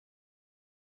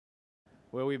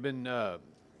Well, we've been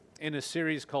in a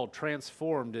series called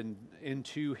Transformed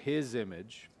into His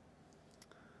Image.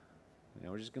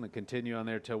 We're just going to continue on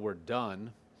there till we're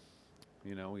done.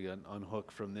 We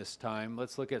unhook from this time.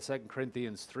 Let's look at 2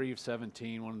 Corinthians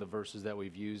 3:17, one of the verses that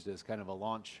we've used as kind of a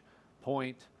launch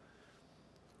point.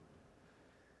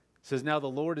 It says, "Now the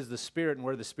Lord is the Spirit, and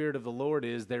where the Spirit of the Lord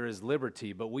is, there is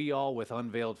liberty. But we all, with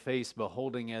unveiled face,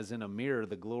 beholding as in a mirror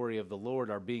the glory of the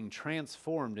Lord, are being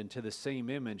transformed into the same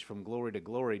image from glory to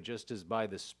glory, just as by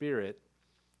the Spirit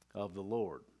of the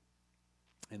Lord."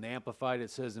 In the Amplified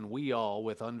it says, "And we all,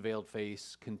 with unveiled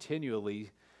face,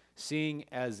 continually seeing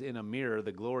as in a mirror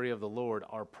the glory of the Lord,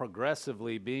 are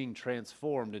progressively being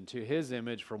transformed into His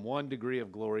image from one degree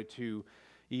of glory to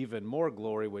even more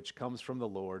glory, which comes from the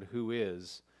Lord, who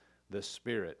is the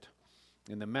Spirit."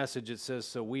 In the Message it says,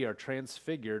 "So we are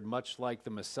transfigured much like the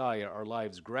Messiah, our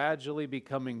lives gradually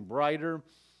becoming brighter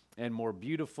and more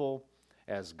beautiful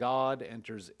as God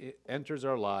enters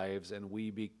our lives and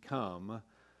we become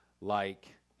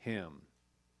like Him."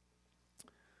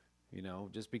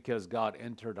 Just because God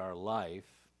entered our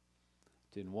life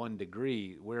in one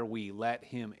degree, where we let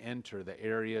Him enter, the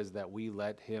areas that we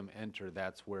let Him enter,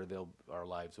 that's where our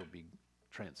lives will be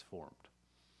transformed.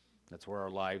 That's where our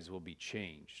lives will be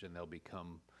changed, and they'll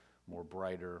become more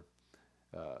brighter,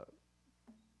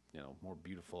 more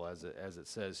beautiful, as it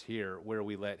says here, where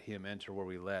we let Him enter, where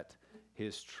we let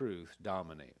His truth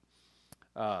dominate.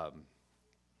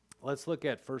 Let's look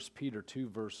at 1 Peter 2,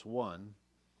 verse 1.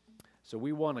 So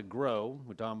we want to grow.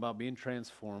 We're talking about being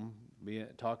transformed,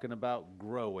 talking about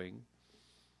growing.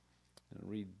 I'll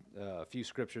read a few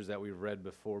scriptures that we've read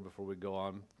before we go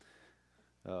on.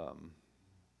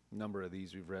 A number of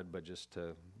these we've read, but just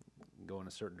to go in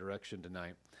a certain direction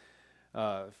tonight.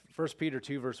 1 Peter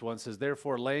 2, verse 1 says,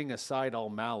 "Therefore, laying aside all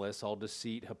malice, all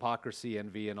deceit, hypocrisy,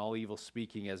 envy, and all evil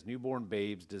speaking, as newborn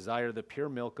babes, desire the pure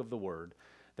milk of the word,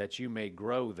 that you may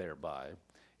grow thereby,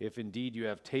 if indeed you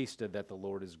have tasted that the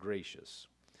Lord is gracious."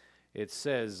 It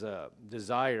says,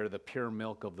 desire the pure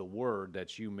milk of the word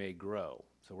that you may grow.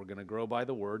 So we're going to grow by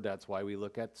the word. That's why we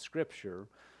look at Scripture,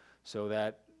 so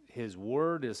that His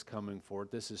word is coming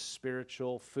forth. This is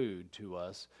spiritual food to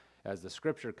us as the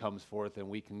Scripture comes forth, and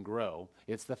we can grow.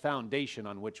 It's the foundation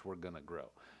on which we're going to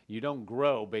grow. You don't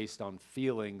grow based on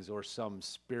feelings or some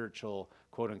spiritual,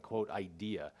 quote-unquote,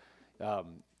 idea.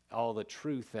 All the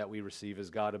truth that we receive has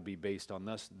got to be based on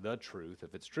the truth.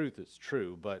 If it's truth, it's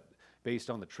true, but based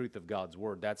on the truth of God's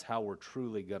word, that's how we're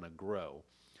truly going to grow.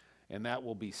 And that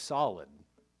will be solid.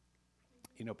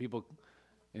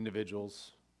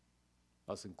 Individuals,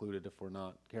 us included, if we're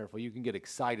not careful, you can get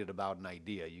excited about an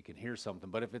idea. You can hear something,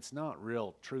 but if it's not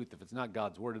real truth, if it's not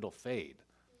God's word, it'll fade.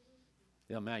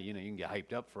 You can get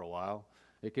hyped up for a while.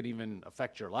 It could even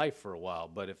affect your life for a while,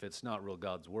 but if it's not real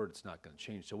God's word, it's not going to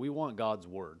change. So we want God's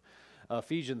word.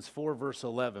 Ephesians 4, verse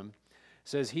 11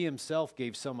 says, "He Himself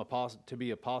gave some to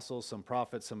be apostles, some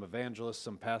prophets, some evangelists,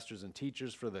 some pastors and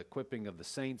teachers for the equipping of the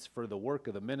saints, for the work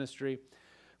of the ministry,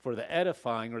 for the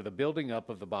edifying," or the building up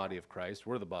of the body of Christ.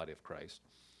 We're the body of Christ.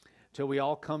 "Till we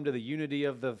all come to the unity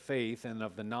of the faith and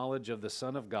of the knowledge of the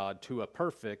Son of God, to a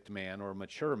perfect man," or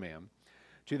mature man,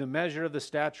 "to the measure of the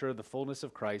stature of the fullness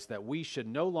of Christ, that we should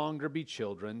no longer be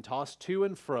children, tossed to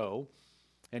and fro,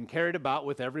 and carried about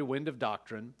with every wind of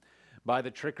doctrine, by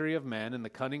the trickery of men and the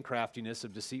cunning craftiness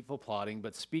of deceitful plotting,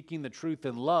 but speaking the truth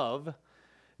in love,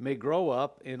 may grow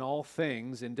up in all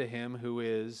things into Him who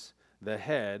is the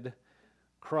head,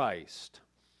 Christ."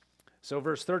 So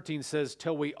verse 13 says,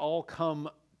 "Till we all come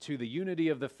to the unity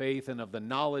of the faith and of the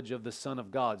knowledge of the Son of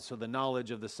God." So the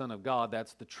knowledge of the Son of God,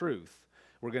 that's the truth.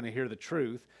 We're going to hear the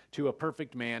truth, "to a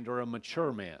perfect man," or a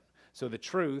mature man. So the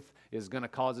truth is going to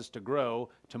cause us to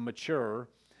grow, to mature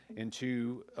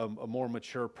into a more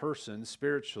mature person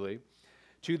spiritually.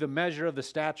 "To the measure of the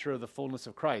stature of the fullness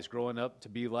of Christ," growing up to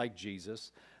be like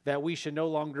Jesus, "that we should no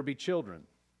longer be children."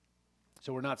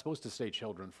 So we're not supposed to stay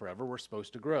children forever. We're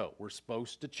supposed to grow. We're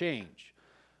supposed to change.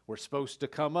 We're supposed to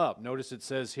come up. Notice it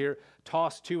says here,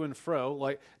 tossed to and fro,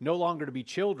 like no longer to be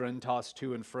children, tossed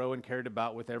to and fro and carried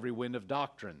about with every wind of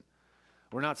doctrine.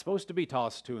 We're not supposed to be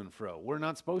tossed to and fro. We're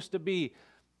not supposed to be,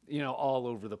 all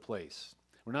over the place.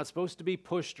 We're not supposed to be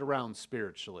pushed around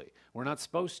spiritually. We're not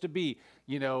supposed to be,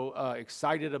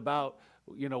 excited about,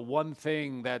 one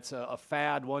thing that's a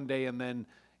fad one day and then,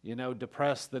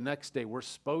 depressed the next day. We're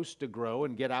supposed to grow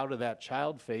and get out of that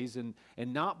child phase and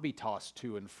not be tossed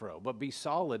to and fro, but be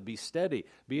solid, be steady,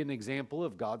 be an example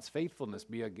of God's faithfulness,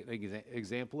 be an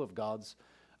example of God's,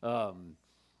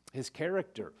 His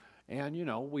character. And,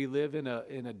 we live in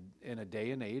a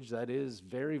day and age that is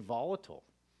very volatile.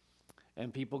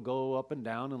 And people go up and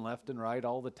down and left and right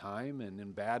all the time, and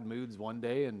in bad moods one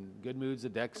day and good moods the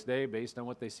next day based on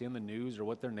what they see in the news or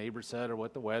what their neighbor said or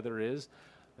what the weather is.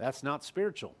 That's not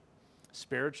spiritual.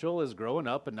 Spiritual is growing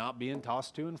up and not being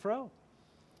tossed to and fro.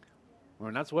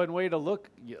 And that's one way to look.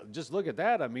 Just look at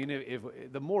that. I mean, if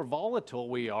the more volatile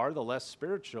we are, the less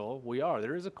spiritual we are.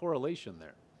 There is a correlation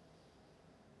there.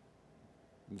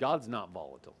 God's not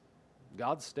volatile.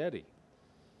 God's steady.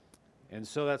 And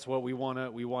so that's what we want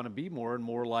to be more and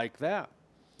more like that.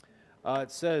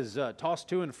 It says, tossed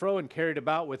to and fro and carried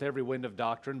about with every wind of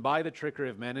doctrine by the trickery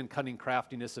of men and cunning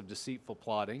craftiness of deceitful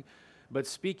plotting, but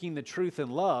speaking the truth in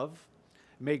love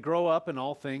may grow up in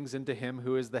all things into him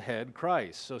who is the head,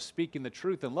 Christ. So speaking the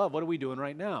truth in love, what are we doing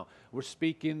right now? We're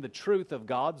speaking the truth of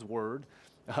God's word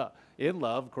in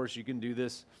love. Of course, you can do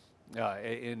this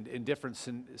in different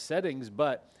settings,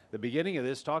 but the beginning of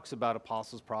this talks about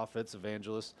apostles, prophets,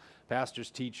 evangelists, pastors,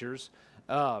 teachers.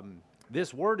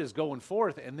 This word is going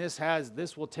forth, and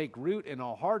this will take root in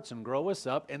our hearts and grow us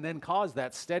up and then cause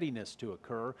that steadiness to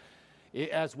occur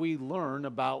as we learn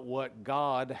about what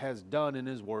God has done in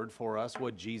his word for us,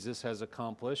 what Jesus has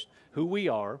accomplished, who we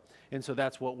are, and so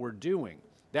that's what we're doing.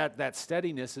 That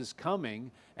steadiness is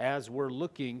coming as we're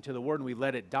looking to the word and we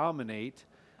let it dominate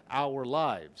our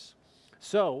lives.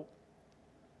 So,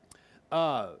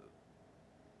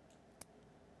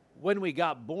 when we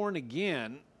got born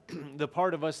again, the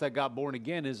part of us that got born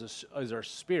again is our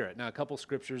spirit. Now, a couple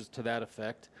scriptures to that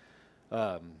effect,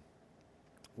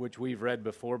 which we've read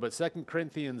before, but 2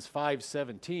 Corinthians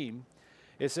 5:17,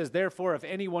 it says, therefore, if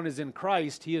anyone is in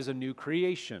Christ, he is a new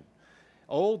creation.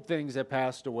 Old things have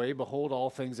passed away. Behold, all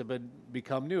things have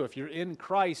become new. If you're in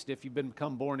Christ, if you've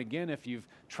become born again, if you've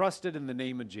trusted in the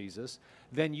name of Jesus,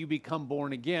 then you become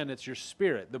born again. It's your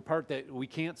spirit, the part that we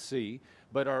can't see,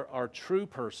 but our true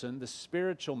person, the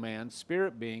spiritual man,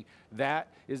 spirit being, that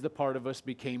is the part of us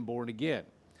became born again.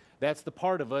 That's the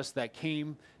part of us that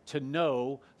came to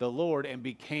know the Lord and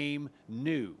became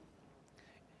new.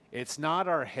 It's not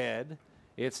our head.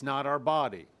 It's not our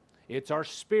body. It's our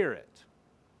spirit.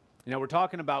 Now, we're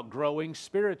talking about growing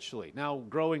spiritually. Now,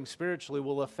 growing spiritually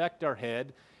will affect our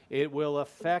head. It will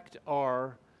affect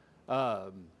our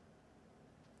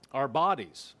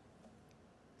bodies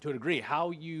to a degree.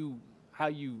 How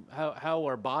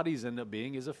our bodies end up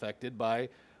being is affected by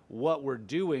what we're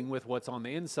doing with what's on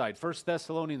the inside. 1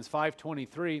 Thessalonians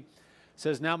 5:23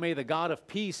 says, now may the God of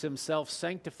peace himself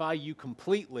sanctify you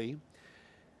completely,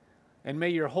 and may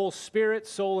your whole spirit,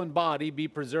 soul, and body be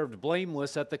preserved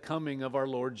blameless at the coming of our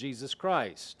Lord Jesus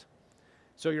Christ.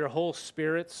 So your whole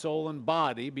spirit, soul, and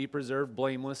body be preserved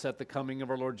blameless at the coming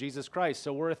of our Lord Jesus Christ.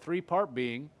 So we're a three-part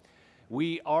being.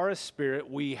 We are a spirit.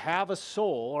 We have a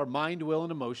soul, our mind, will,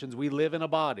 and emotions. We live in a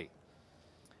body.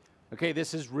 Okay,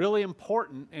 this is really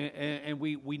important, and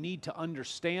we need to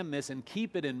understand this and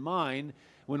keep it in mind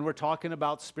when we're talking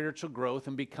about spiritual growth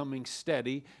and becoming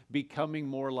steady, becoming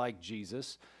more like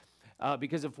Jesus.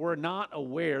 Because if we're not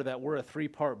aware that we're a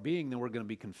three-part being, then we're going to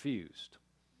be confused.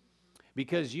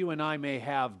 Because you and I may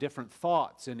have different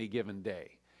thoughts any given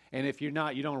day. And if you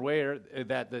don't aware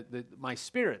that my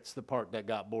spirit's the part that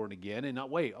got born again, and not,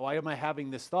 wait, why am I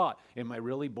having this thought? Am I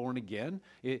really born again?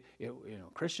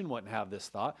 Christian wouldn't have this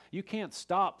thought. You can't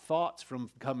stop thoughts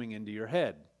from coming into your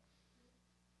head.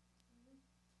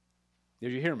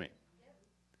 Did you hear me?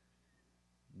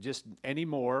 Just any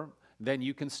more then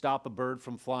you can stop a bird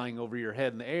from flying over your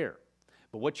head in the air.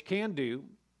 But what you can do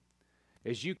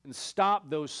is you can stop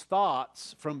those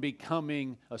thoughts from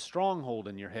becoming a stronghold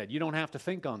in your head. You don't have to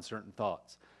think on certain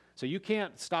thoughts. So you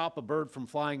can't stop a bird from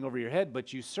flying over your head,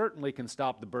 but you certainly can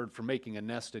stop the bird from making a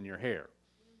nest in your hair.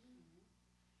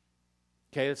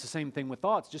 Okay, it's the same thing with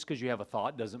thoughts. Just because you have a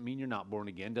thought doesn't mean you're not born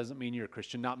again, doesn't mean you're a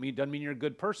Christian, doesn't mean you're a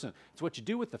good person. It's what you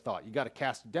do with the thought. You got to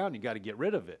cast it down. You got to get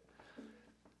rid of it.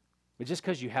 But just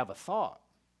because you have a thought,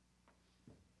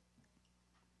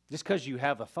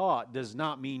 does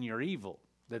not mean you're evil.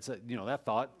 That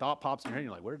thought pops in your head and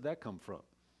you're like, where did that come from?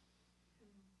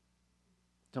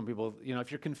 Some people,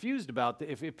 if you're confused about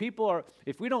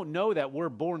if we don't know that we're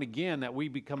born again, that we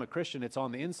become a Christian, it's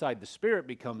on the inside, the spirit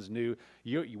becomes new.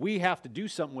 We have to do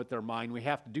something with our mind. We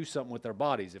have to do something with our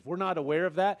bodies. If we're not aware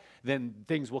of that, then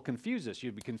things will confuse us.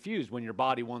 You'd be confused when your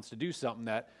body wants to do something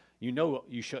that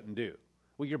you shouldn't do.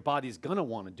 Well, your body's going to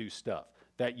want to do stuff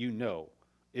that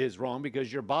is wrong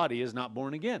because your body is not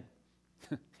born again.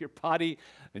 Your body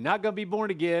is not going to be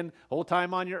born again whole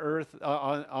time on your earth,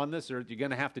 on this earth. You're going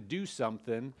to have to do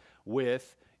something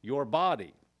with your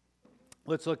body.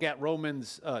 Let's look at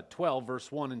Romans 12,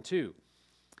 verse 1 and 2.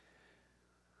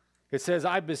 It says,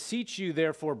 I beseech you,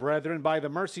 therefore, brethren, by the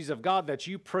mercies of God, that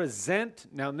you present,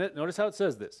 now notice how it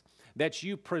says this, that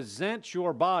you present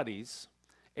your bodies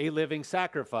a living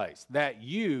sacrifice. That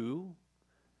you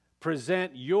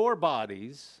present your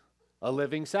bodies a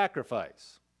living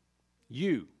sacrifice.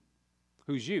 You.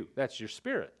 Who's you? That's your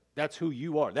spirit. That's who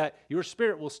you are. That your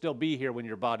spirit will still be here when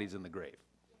your body's in the grave.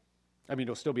 I mean,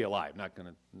 it'll still be alive, not going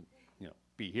to,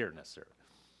 be here necessarily.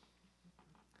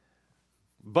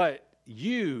 But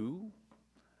you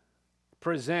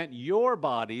present your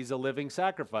bodies a living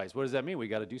sacrifice. What does that mean? We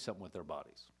got to do something with our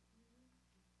bodies.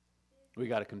 We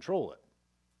got to control it.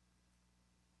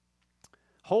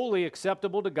 Wholly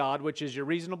acceptable to God, which is your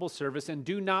reasonable service, and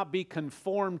do not be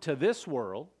conformed to this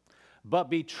world, but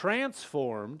be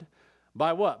transformed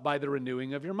by what? By the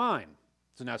renewing of your mind.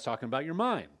 So now it's talking about your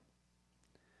mind.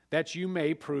 That you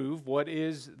may prove what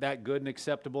is that good and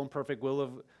acceptable and perfect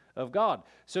will of God.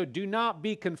 So do not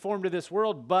be conformed to this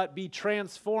world, but be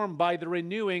transformed by the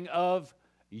renewing of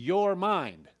your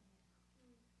mind.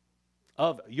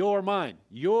 Of your mind.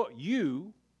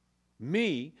 You,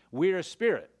 me, we're a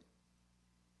spirit.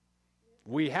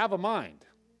 We have a mind.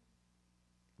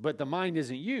 But the mind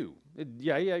isn't you.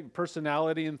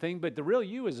 Personality and thing, but the real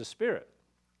you is a spirit.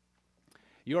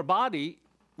 Your body,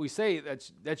 we say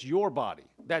that's your body.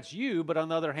 That's you, but on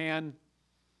the other hand,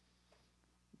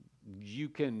 you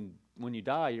can, when you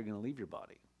die, you're going to leave your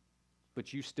body.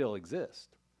 But you still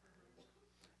exist.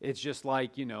 It's just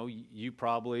like,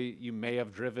 you may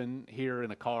have driven here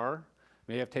in a car,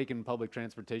 may have taken public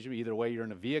transportation, either way you're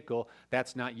in a vehicle,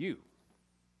 that's not you.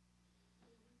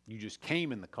 You just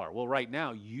came in the car. Well, right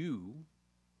now, you,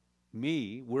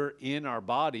 me, we're in our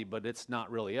body, but it's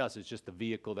not really us. It's just the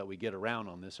vehicle that we get around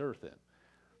on this earth in.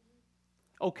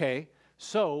 Okay,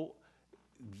 so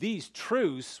these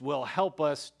truths will help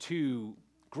us to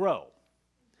grow.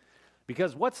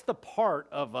 Because what's the part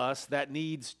of us that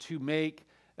needs to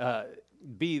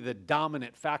be the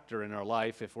dominant factor in our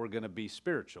life if we're going to be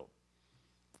spiritual?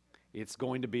 It's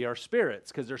going to be our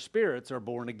spirits, because our spirits are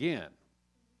born again.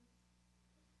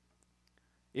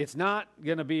 It's not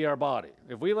going to be our body.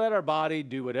 If we let our body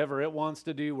do whatever it wants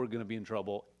to do, we're going to be in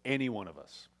trouble, any one of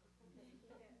us.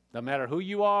 No matter who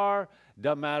you are,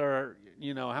 doesn't matter,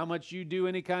 how much you do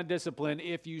any kind of discipline,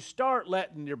 if you start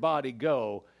letting your body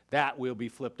go, that will be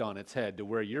flipped on its head to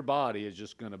where your body is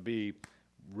just going to be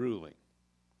ruling.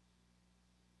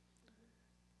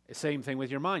 Same thing with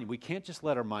your mind. We can't just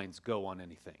let our minds go on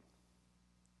anything.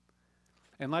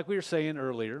 And like we were saying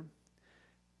earlier,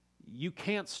 you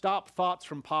can't stop thoughts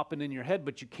from popping in your head,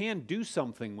 but you can do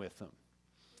something with them.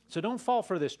 So don't fall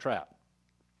for this trap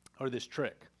or this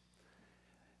trick.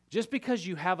 Just because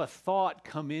you have a thought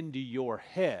come into your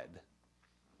head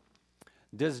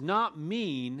does not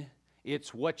mean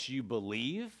it's what you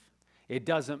believe. It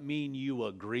doesn't mean you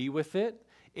agree with it.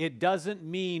 It doesn't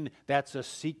mean that's a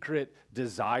secret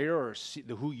desire or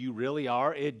who you really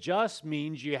are. It just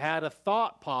means you had a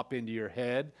thought pop into your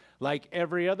head like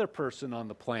every other person on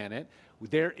the planet.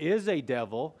 There is a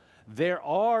devil. There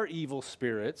are evil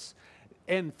spirits.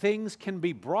 And things can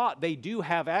be brought. They do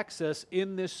have access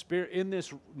in this spirit, in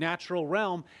this natural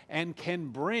realm, and can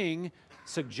bring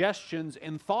suggestions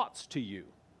and thoughts to you.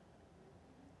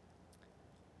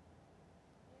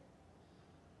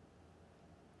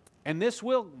 And this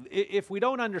will, if we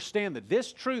don't understand that,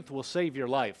 this truth will save your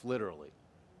life, literally,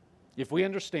 if we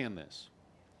understand this.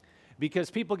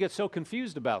 Because people get so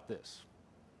confused about this.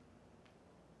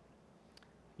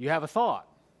 You have a thought.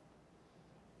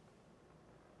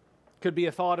 Could be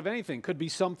a thought of anything. Could be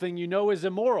something you know is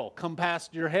immoral. Come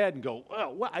past your head and go, oh,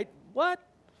 what?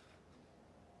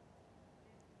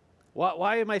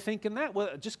 Why am I thinking that?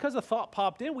 Well, just because a thought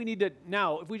popped in, we need to,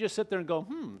 now, if we just sit there and go,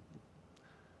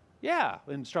 yeah,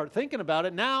 and start thinking about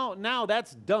it, now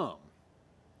that's dumb.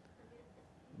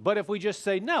 But if we just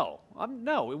say, no,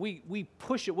 we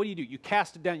push it, what do? You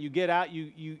cast it down, you get out,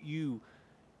 you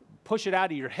push it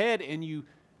out of your head, and you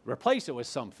replace it with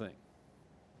something.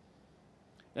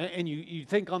 And you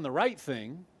think on the right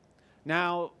thing,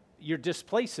 now you're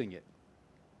displacing it.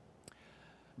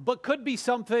 But it could be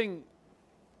something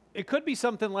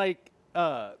like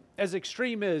as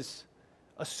extreme as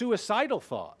a suicidal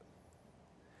thought.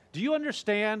 Do you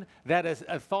understand that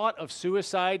a thought of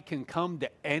suicide can come to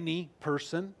any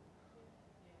person?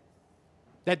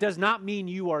 That does not mean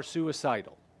you are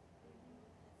suicidal.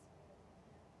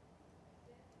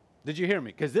 Did you hear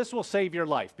me? Because this will save your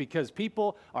life, because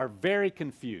people are very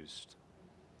confused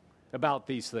about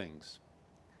these things.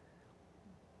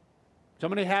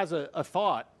 Somebody has a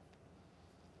thought,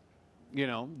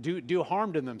 do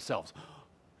harm to themselves.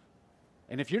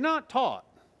 And if you're not taught,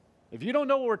 if you don't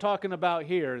know what we're talking about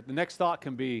here, the next thought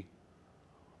can be,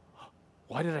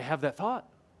 why did I have that thought?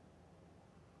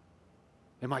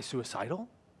 Am I suicidal?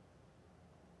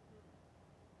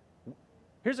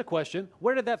 Here's a question.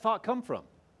 Where did that thought come from?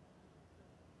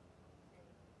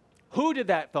 Who did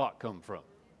that thought come from?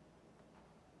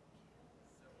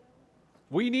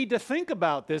 We need to think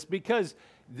about this because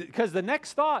the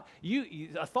next thought,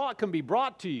 a thought can be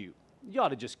brought to you. You ought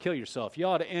to just kill yourself. You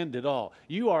ought to end it all.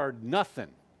 You are nothing.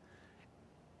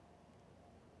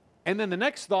 And then the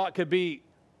next thought could be,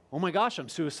 oh my gosh, I'm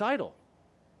suicidal.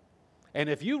 And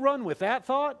if you run with that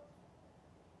thought,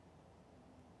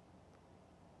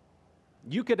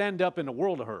 you could end up in a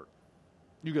world of hurt.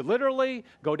 You could literally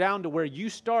go down to where you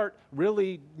start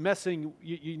really messing,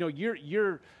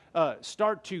 you're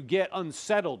start to get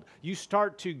unsettled. You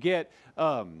start to get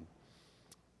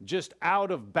just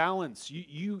out of balance.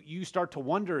 You start to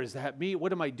wonder, is that me?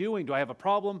 What am I doing? Do I have a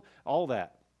problem? All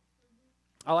that.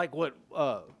 I like what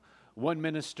one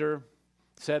minister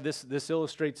said. This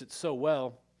illustrates it so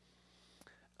well.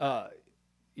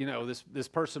 This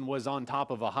person was on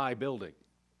top of a high building,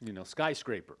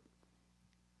 skyscraper.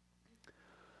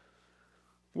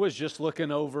 Was just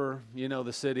looking over,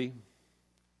 the city.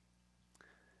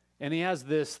 And he has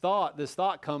this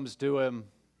thought comes to him,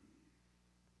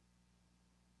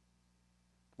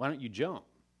 why don't you jump?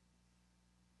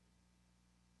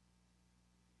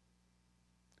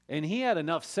 And he had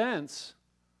enough sense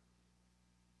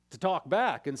to talk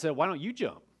back and said, why don't you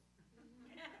jump?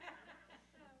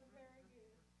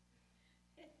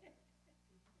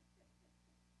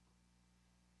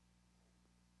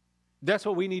 That's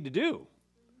what we need to do.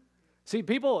 See,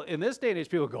 people in this day and age,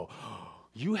 people go, oh,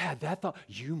 you had that thought.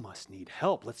 You must need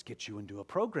help. Let's get you into a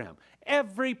program.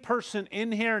 Every person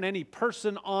in here and any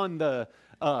person on the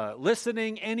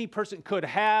listening, any person could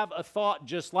have a thought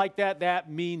just like that. That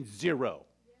means zero.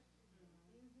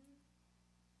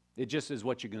 It just is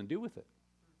what you're going to do with it.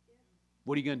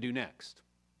 What are you going to do next?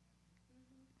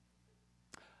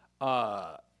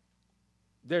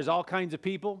 There's all kinds of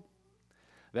people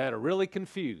that are really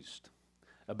confused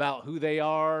about who they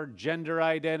are, gender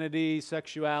identity,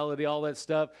 sexuality, all that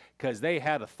stuff, because they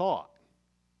had a thought.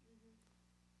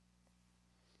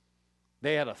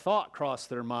 They had a thought cross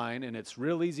their mind, and it's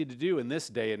real easy to do in this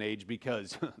day and age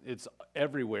because it's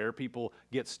everywhere. People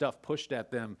get stuff pushed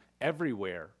at them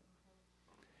everywhere.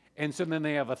 And so then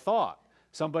they have a thought.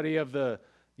 Somebody of the,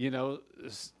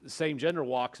 same gender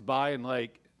walks by and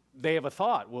they have a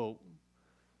thought. Well,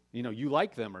 you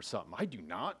like them or something. I do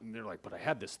not. And they're like, but I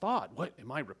had this thought. What,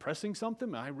 am I repressing something?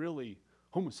 Am I really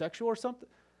homosexual or something?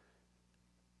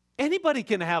 Anybody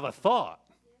can have a thought.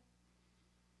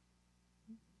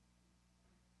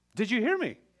 Did you hear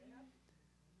me?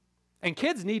 And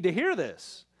kids need to hear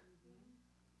this.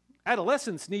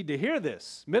 Adolescents need to hear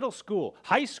this. Middle school,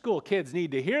 high school kids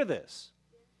need to hear this.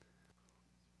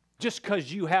 Just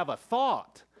because you have a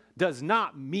thought does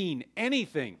not mean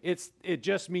anything. It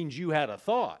just means you had a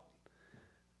thought.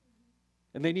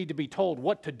 And they need to be told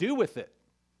what to do with it.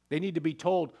 They need to be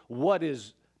told what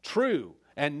is true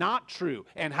and not true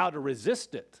and how to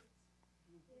resist it.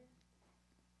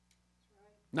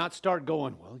 Not start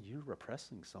going, well, you're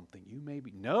repressing something. You may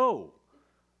be. No.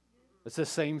 It's the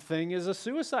same thing as a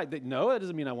suicide. No, that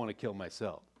doesn't mean I want to kill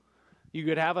myself. You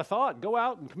could have a thought. Go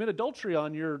out and commit adultery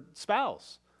on your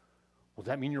spouse. Well,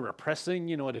 does that mean you're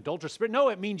repressing, an adulterous spirit? No,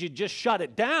 it means you just shut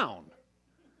it down.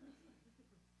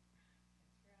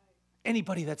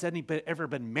 Anybody that's ever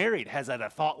been married has had a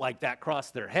thought like that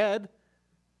cross their head.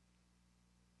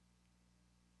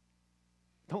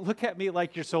 Don't look at me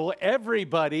like you're so.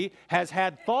 Everybody has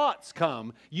had thoughts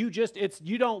come. You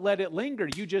don't let it linger.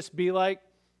 You just be like,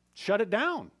 shut it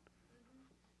down.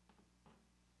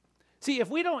 See,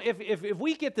 if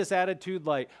we get this attitude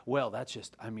like, well, that's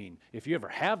just, if you ever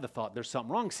have the thought, there's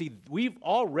something wrong. See, we've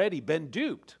already been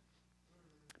duped.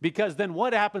 Because then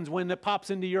what happens when it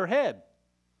pops into your head?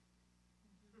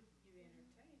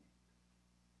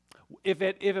 If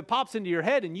it pops into your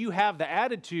head and you have the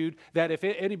attitude that if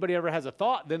anybody ever has a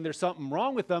thought, then there's something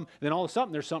wrong with them, then all of a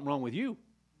sudden there's something wrong with you.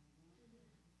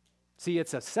 See,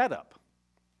 it's a setup.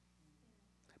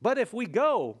 But if we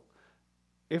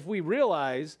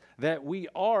realize that we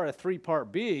are a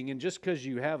three-part being, and just because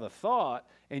you have a thought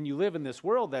and you live in this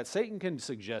world, that Satan can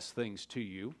suggest things to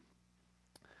you.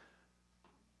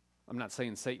 I'm not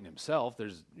saying Satan himself.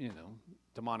 There's,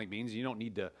 demonic beings. You don't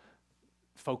need to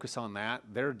focus on that.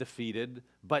 They're defeated,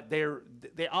 but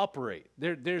they operate.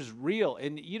 There's real,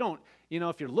 and you don't,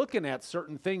 if you're looking at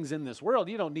certain things in this world,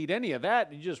 you don't need any of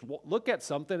that. You just look at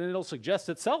something and it'll suggest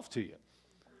itself to you.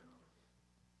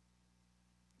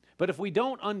 But if we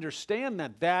don't understand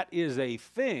that that is a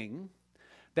thing,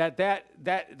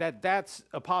 that's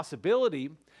a possibility,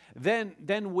 then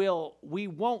we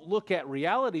won't look at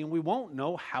reality and we won't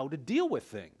know how to deal with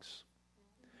things.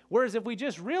 Whereas if we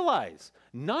just realize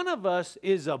none of us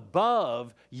is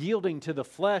above yielding to the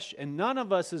flesh and none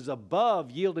of us is above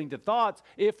yielding to thoughts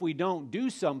if we don't do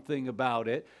something about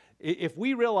it. If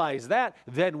we realize that,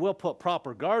 then we'll put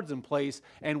proper guards in place,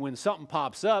 and when something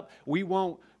pops up, we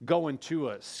won't go into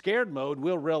a scared mode.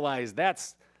 We'll realize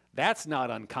that's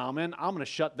not uncommon. I'm going to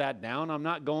shut that down. I'm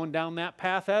not going down that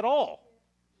path at all.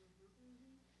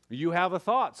 You have a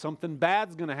thought, something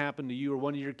bad's going to happen to you or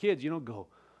one of your kids. You don't go,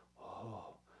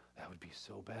 oh, that would be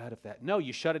so bad if that. No,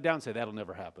 you shut it down and say, that'll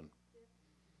never happen.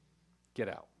 Get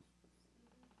out.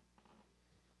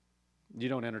 You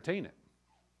don't entertain it.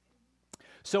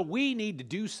 So we need to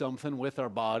do something with our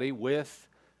body, with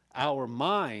our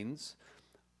minds.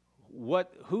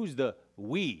 Who's the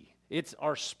we? It's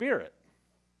our spirit.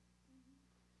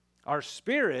 Our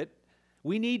spirit,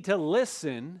 we need to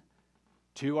listen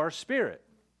to our spirit.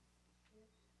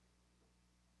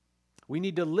 We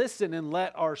need to listen and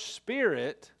let our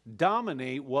spirit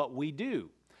dominate what we do.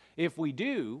 If we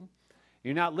do,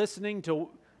 you're not listening to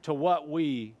what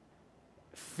we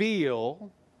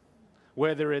feel,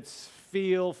 whether it's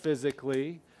feel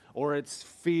physically or it's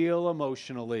feel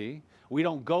emotionally. We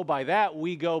don't go by that.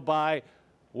 We go by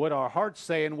what our heart's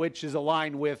saying, which is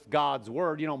aligned with God's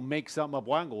word. You don't make something up.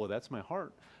 Well, I go, well, that's my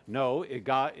heart. No,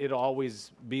 it'll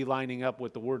always be lining up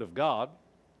with the word of God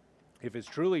if it's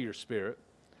truly your spirit.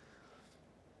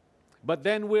 But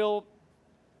then we'll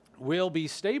be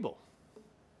stable.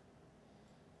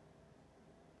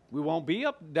 We won't be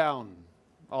up, down,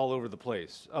 all over the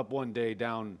place. Up one day,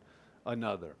 down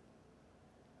another.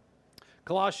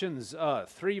 Colossians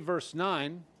 3 verse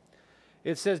 9,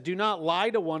 it says, do not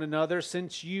lie to one another,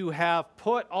 since you have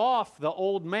put off the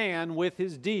old man with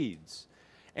his deeds,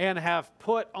 and have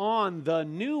put on the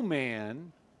new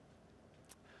man,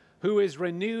 who is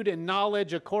renewed in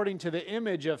knowledge according to the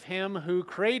image of him who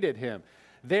created him.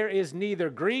 There is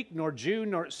neither Greek, nor Jew,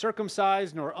 nor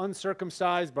circumcised, nor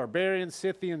uncircumcised, barbarian,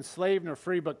 Scythian, slave, nor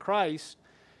free, but Christ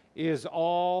is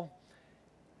all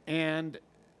and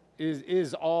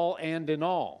is all and in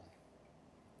all.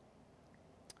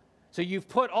 So you've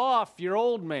put off your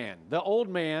old man. The old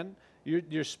man,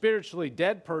 your spiritually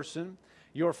dead person,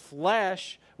 your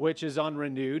flesh, which is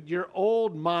unrenewed, your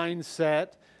old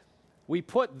mindset. We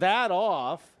put that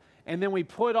off, and then we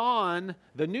put on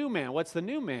the new man. What's the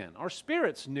new man? Our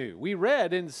spirit's new. We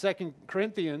read in 2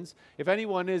 Corinthians, if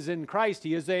anyone is in Christ,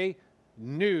 he is a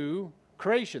new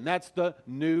creation. That's the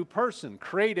new person,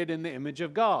 created in the image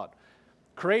of God,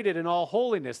 created in all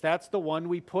holiness. That's the one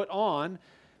we put on.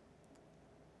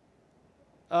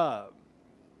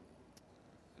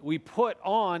 We put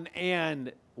on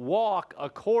and walk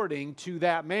according to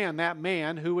that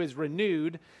man who is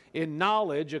renewed in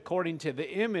knowledge according to the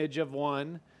image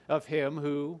of him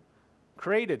who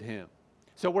created him.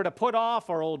 So we're to put off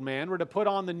our old man, we're to put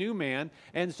on the new man,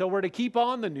 and so we're to keep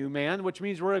on the new man, which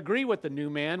means we're to agree with the new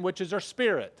man, which is our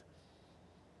spirit.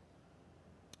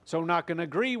 So we're not going to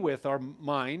agree with our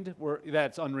mind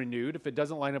that's unrenewed if it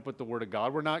doesn't line up with the Word of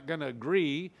God. We're not going to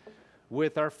agree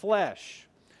with our flesh.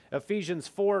 Ephesians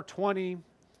 4:20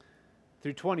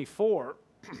 through 24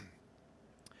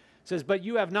 says, but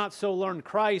you have not so learned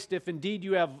Christ, if indeed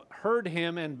you have heard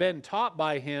him and been taught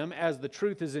by him, as the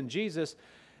truth is in Jesus,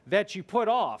 that you put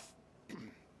off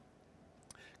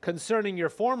concerning your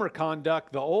former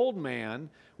conduct the old man,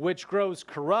 which grows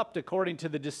corrupt according to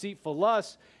the deceitful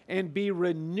lusts, and be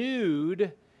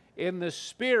renewed in the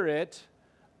spirit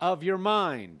of your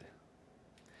mind,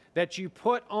 that you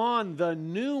put on the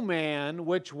new man,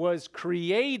 which was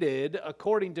created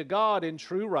according to God in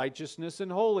true righteousness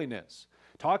and holiness.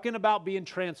 Talking about being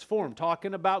transformed,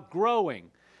 talking about growing.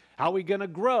 How are we going to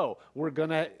grow? We're going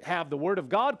to have the Word of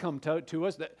God come to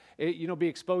us, be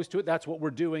exposed to it. That's what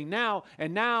we're doing now.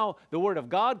 And now the Word of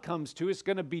God comes to us. It's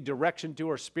going to be direction to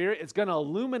our spirit. It's going to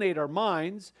illuminate our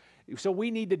minds. So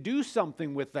we need to do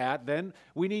something with that then.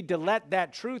 We need to let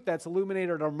that truth that's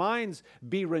illuminated our minds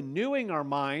be renewing our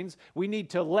minds. We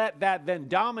need to let that then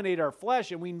dominate our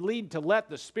flesh, and we need to let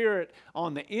the Spirit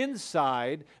on the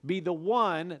inside be the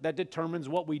one that determines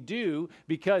what we do,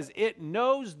 because it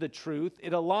knows the truth,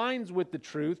 it aligns with the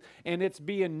truth, and it's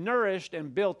being nourished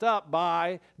and built up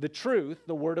by the truth,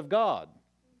 the Word of God.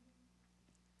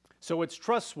 So it's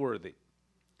trustworthy.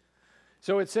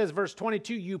 So it says, verse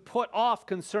 22, you put off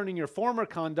concerning your former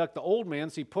conduct the old man.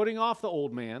 See, putting off the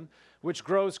old man, which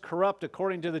grows corrupt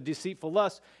according to the deceitful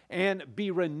lust, and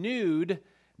be renewed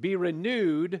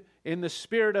in the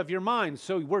spirit of your mind.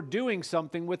 So we're doing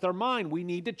something with our mind. We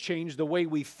need to change the way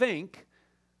we think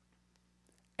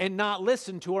and not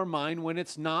listen to our mind when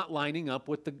it's not lining up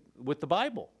with the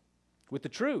Bible, with the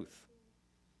truth.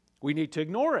 We need to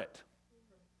ignore it.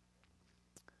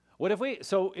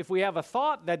 if we have a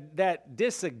thought that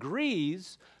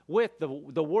disagrees with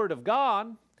the Word of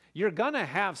God, you're going to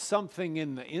have something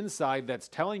in the inside that's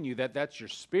telling you that's your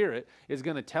spirit is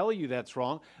going to tell you that's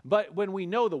wrong. But when we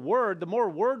know the Word, the more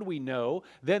Word we know,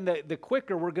 then the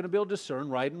quicker we're going to be able to discern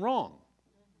right and wrong.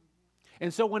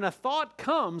 And so when a thought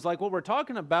comes, like what we're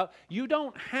talking about, you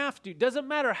don't have to. It doesn't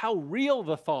matter how real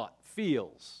the thought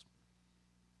feels.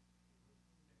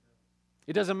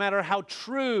 It doesn't matter how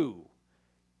true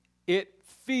it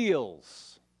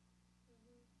feels.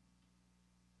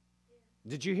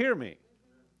 Did you hear me?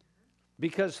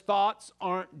 Because thoughts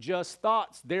aren't just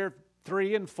thoughts. They're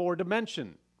 3- and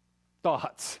 4-dimension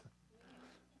thoughts.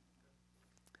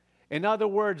 In other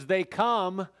words, they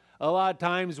come a lot of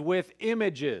times with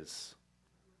images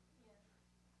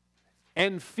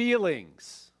and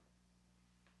feelings.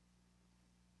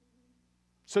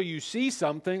 So you see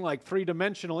something like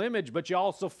 3-dimensional image, but you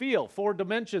also feel 4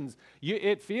 dimensions.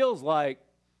 It feels like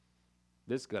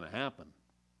this is going to happen.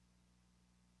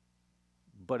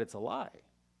 But it's a lie.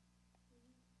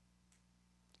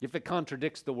 If it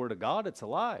contradicts the Word of God, it's a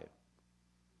lie.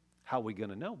 How are we going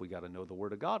to know? We got to know the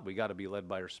Word of God. We got to be led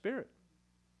by our Spirit.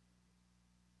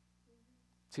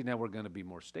 See, now we're going to be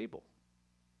more stable.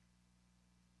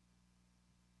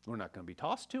 We're not going to be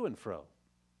tossed to and fro.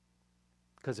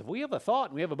 Because if we have a thought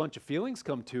and we have a bunch of feelings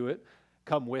come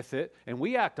with it, and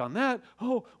we act on that,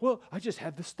 oh, well, I just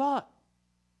had this thought.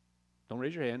 Don't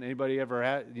raise your hand. Anybody ever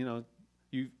had,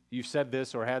 you said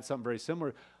this or had something very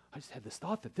similar? I just had this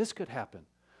thought that this could happen.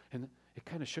 And it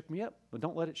kind of shook me up. But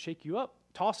don't let it shake you up.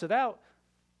 Toss it out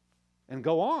and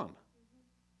go on.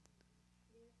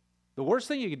 The worst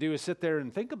thing you could do is sit there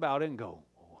and think about it and go,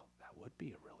 oh, that would be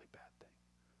a really bad thing.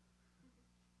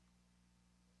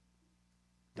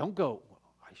 Don't go, well,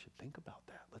 I should think about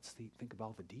that. Let's think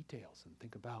about the details and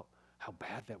think about how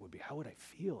bad that would be. How would I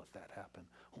feel if that happened?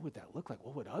 What would that look like?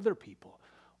 What would other people?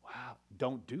 Wow,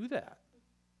 don't do that.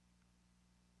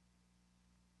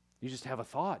 You just have a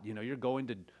thought. You're going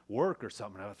to work or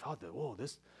something. I have a thought that, whoa,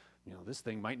 this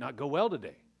thing might not go well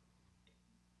today.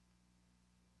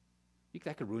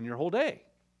 That could ruin your whole day.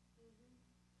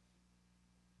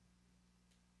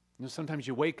 Sometimes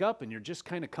you wake up and you're just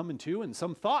kind of coming to and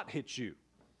some thought hits you.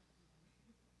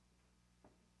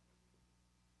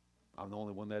 I'm the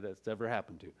only one that it's ever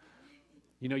happened to.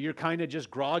 You're kind of just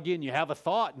groggy and you have a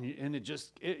thought and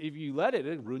if you let it,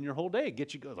 it'll ruin your whole day.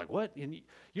 Get you like, what? And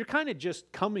you're kind of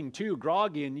just coming to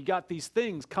groggy and you got these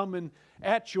things coming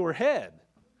at your head,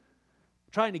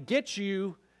 trying to get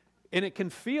you, and it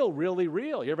can feel really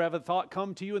real. You ever have a thought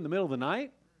come to you in the middle of the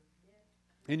night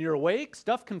and you're awake?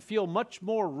 Stuff can feel much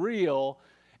more real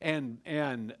and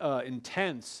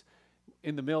intense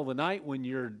in the middle of the night when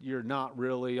you're not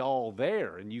really all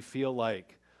there and you feel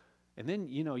like, and then,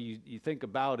 you think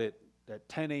about it at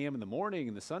 10 a.m. in the morning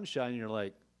in the sunshine, and you're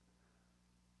like,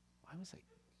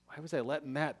 why was I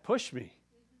letting that push me?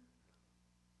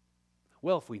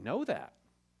 Well, if we know that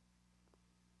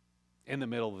in the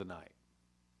middle of the night,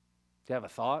 to have a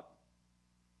thought,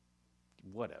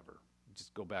 whatever,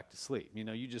 just go back to sleep.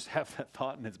 You just have that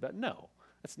thought and it's bad. No,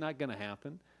 that's not going to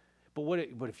happen. But what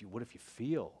if you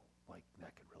feel like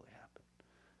that could really happen?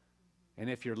 And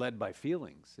if you're led by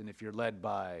feelings, and if you're led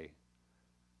by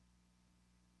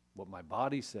what my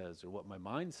body says or what my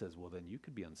mind says, well, then you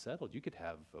could be unsettled. You could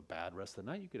have a bad rest of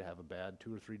the night. You could have a bad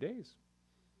 2 or 3 days.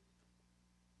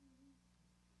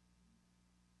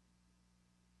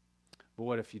 But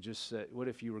what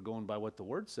if you were going by what the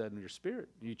Word said in your spirit?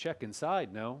 You check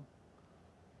inside. No.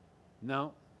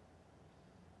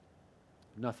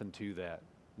 Nothing to that.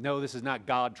 No, this is not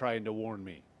God trying to warn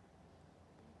me.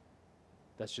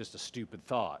 That's just a stupid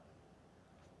thought.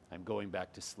 I'm going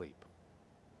back to sleep.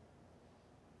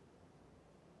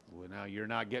 Well, now you're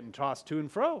not getting tossed to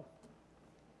and fro.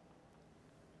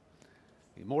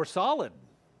 You're more solid.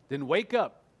 Then wake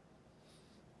up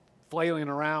flailing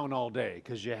around all day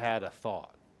because you had a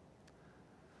thought.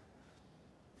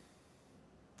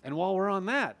 And while we're on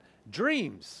that,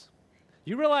 dreams.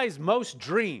 You realize most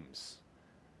dreams,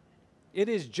 it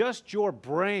is just your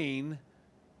brain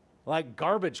like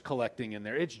garbage collecting in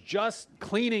there. It's just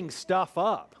cleaning stuff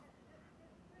up.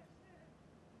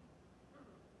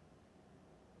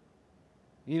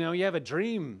 You have a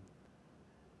dream.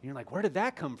 You're like, where did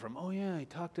that come from? Oh, yeah, I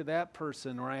talked to that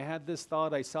person, or I had this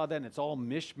thought, I saw that, and it's all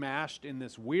mishmashed in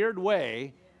this weird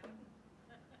way.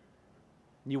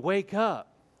 And you wake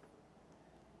up.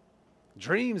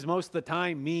 Dreams most of the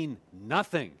time mean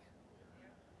nothing.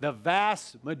 The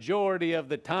vast majority of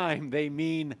the time, they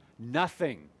mean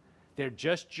nothing. They're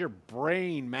just your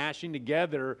brain mashing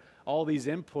together all these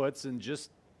inputs and just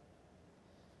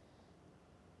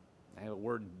I have a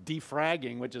word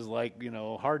defragging, which is like,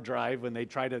 hard drive when they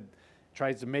tries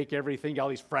to make everything, all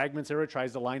these fragments there,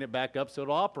 tries to line it back up so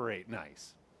it'll operate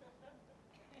nice.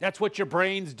 That's what your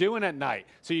brain's doing at night.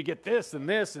 So you get this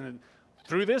and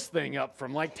threw this thing up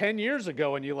from like 10 years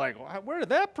ago, and you're like, well, where did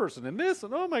that person and this,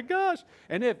 and oh my gosh.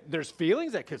 And if there's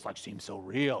feelings that could seem so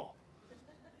real.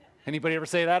 Anybody ever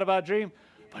say that about a dream?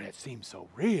 But it seems so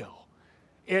real.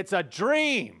 It's a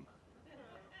dream.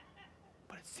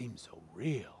 But it seems so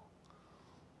real.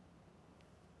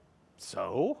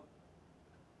 So,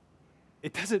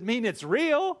 it doesn't mean it's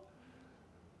real.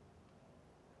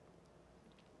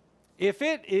 If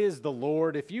it is the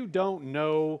Lord, if you don't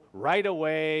know right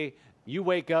away, you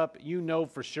wake up, you know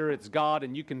for sure it's God,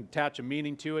 and you can attach a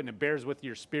meaning to it, and it bears with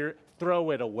your spirit,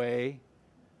 throw it away.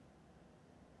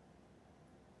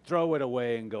 Throw it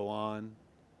away and go on.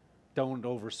 Don't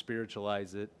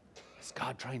over-spiritualize it. Is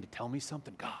God trying to tell me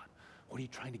something? God, what are you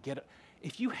trying to get at?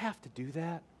 If you have to do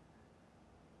that,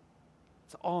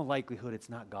 it's all likelihood it's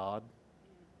not God.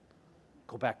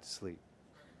 Go back to sleep.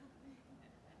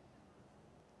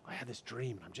 I had this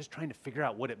dream. I'm just trying to figure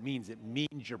out what it means. It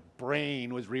means your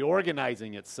brain was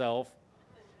reorganizing itself.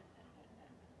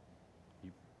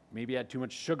 You maybe had too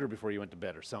much sugar before you went to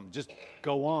bed or something. Just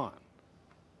go on.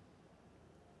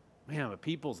 Man, but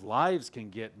people's lives can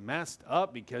get messed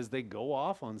up because they go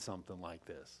off on something like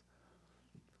this.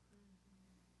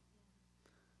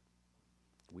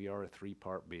 We are a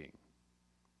three-part being.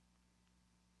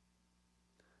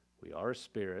 We are a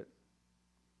spirit.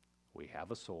 We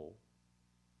have a soul.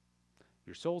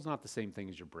 Your soul's not the same thing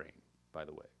as your brain, by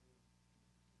the way.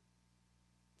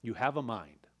 You have a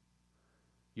mind.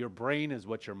 Your brain is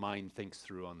what your mind thinks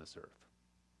through on this earth.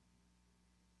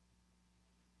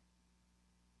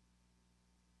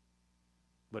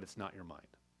 But it's not your mind.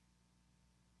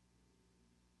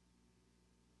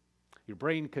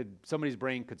 Somebody's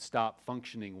brain could stop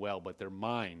functioning well, but their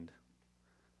mind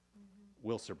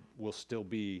will still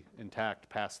be intact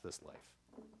past this life.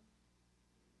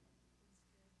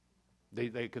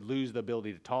 They could lose the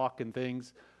ability to talk and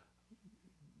things,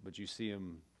 but you see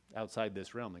them outside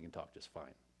this realm, they can talk just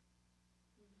fine.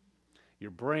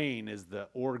 Your brain is the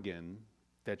organ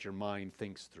that your mind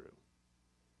thinks through.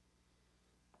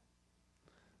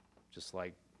 Just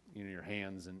like your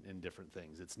hands and different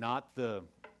things. It's not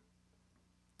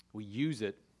we use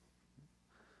it,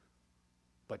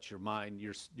 but your mind,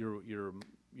 your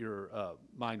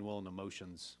mind, will, and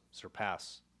emotions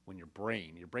surpass when your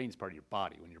brain's part of your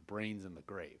body, when your brain's in the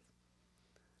grave.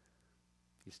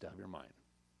 You still have your mind.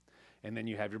 And then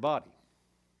you have your body.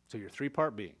 So you're a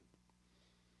three-part being.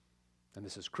 And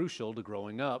this is crucial to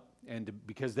growing up,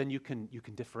 because then you can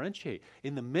differentiate.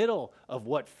 In the middle of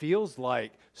what feels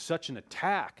like such an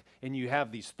attack, and you have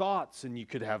these thoughts, and you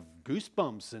could have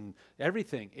goosebumps and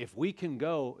everything, if we can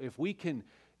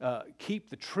keep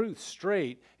the truth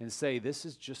straight and say, this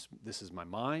is my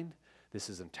mind, this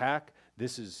is intact,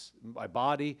 this is my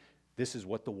body, this is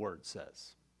what the Word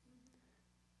says.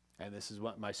 And this is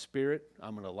what my spirit,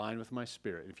 I'm going to align with my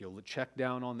spirit. If you'll check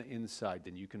down on the inside,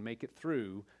 then you can make it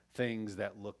through things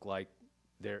that look like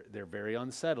they're very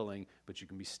unsettling, but you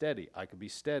can be steady. I can be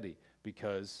steady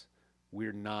because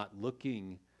we're not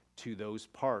looking to those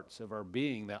parts of our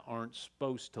being that aren't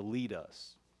supposed to lead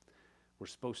us. We're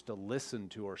supposed to listen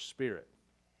to our spirit.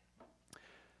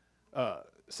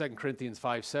 2 Corinthians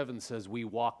 5:7 says we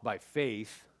walk by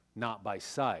faith, not by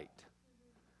sight.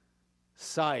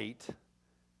 Sight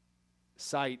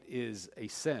is a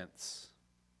sense.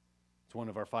 It's one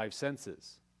of our five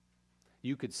senses.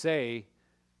 You could say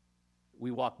we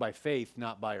walk by faith,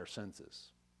 not by our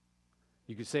senses.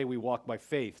 You could say we walk by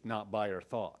faith, not by our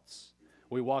thoughts.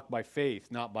 We walk by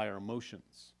faith, not by our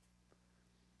emotions.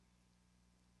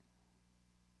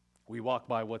 We walk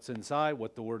by what's inside,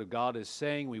 what the Word of God is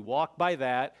saying. We walk by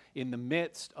that in the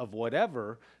midst of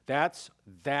whatever. That's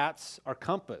our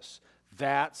compass.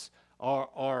 That's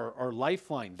our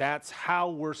lifeline. That's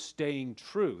how we're staying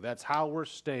true. That's how we're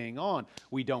staying on.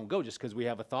 We don't go just because we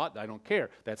have a thought. I don't care.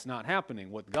 That's not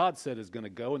happening. What God said is going to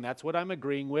go, and that's what I'm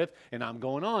agreeing with, and I'm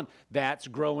going on. That's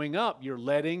growing up. You're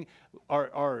letting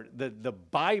the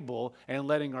Bible and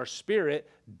letting our spirit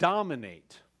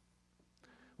dominate.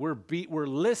 We're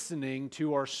listening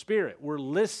to our spirit. We're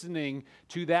listening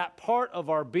to that part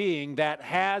of our being that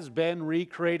has been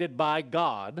recreated by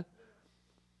God,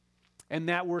 and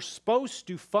that we're supposed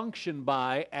to function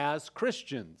by as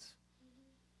Christians.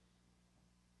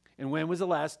 And when was the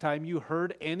last time you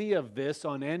heard any of this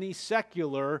on any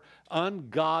secular,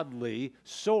 ungodly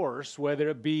source, whether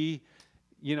it be,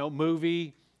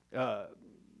 movie,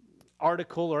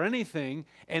 article or anything,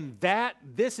 and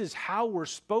this is how we're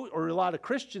supposed, or a lot of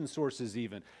Christian sources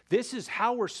even, this is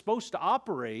how we're supposed to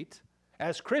operate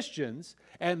as Christians,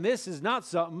 and this is not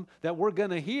something that we're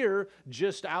going to hear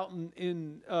just out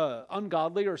in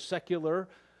ungodly or secular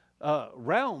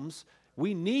realms.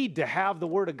 We need to have the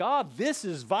Word of God. This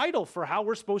is vital for how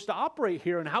we're supposed to operate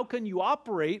here. And how can you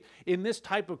operate in this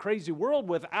type of crazy world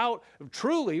without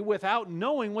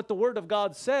knowing what the Word of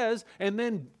God says and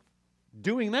then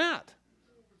doing that?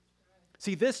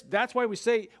 See, that's why we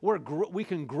say we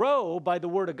can grow by the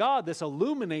Word of God. This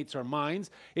illuminates our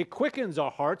minds. It quickens our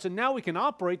hearts. And now we can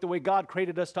operate the way God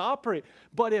created us to operate.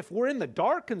 But if we're in the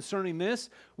dark concerning this,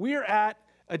 we're at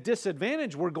a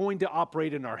disadvantage. We're going to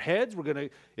operate in our heads.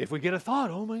 If we get a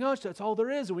thought, oh my gosh, that's all there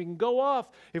is, and we can go off.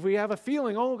 If we have a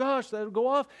feeling, oh gosh, that'll go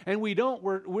off, and we don't,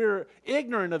 we're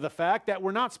ignorant of the fact that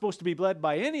we're not supposed to be led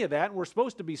by any of that, and we're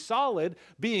supposed to be solid,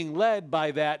 being led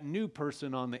by that new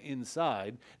person on the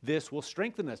inside. This will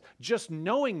strengthen us. Just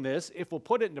knowing this, if we'll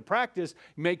put it into practice,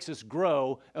 makes us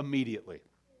grow immediately.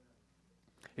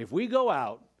 If we go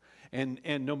out,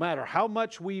 and no matter how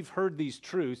much we've heard these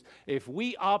truths, if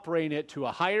we operate it to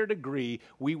a higher degree,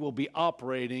 we will be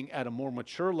operating at a more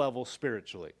mature level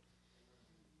spiritually.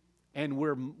 And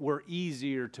we're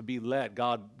easier to be led.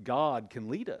 God can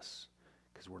lead us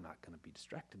because we're not going to be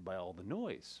distracted by all the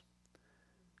noise,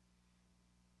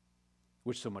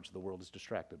 which so much of the world is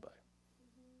distracted by.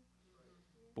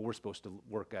 But we're supposed to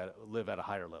live at a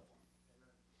higher level.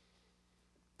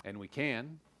 And we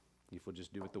can if we'll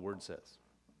just do what the Word says.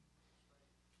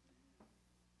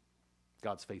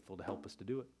 God's faithful to help us to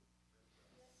do it.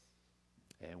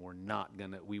 And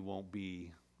we won't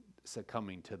be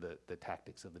succumbing to the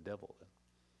tactics of the devil.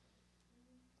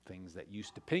 Things that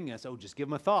used to ping us, just give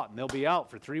them a thought and they'll be out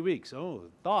for 3 weeks. Oh,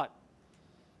 thought.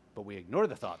 But we ignore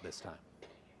the thought this time.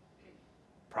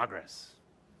 Progress.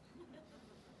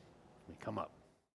 We come up.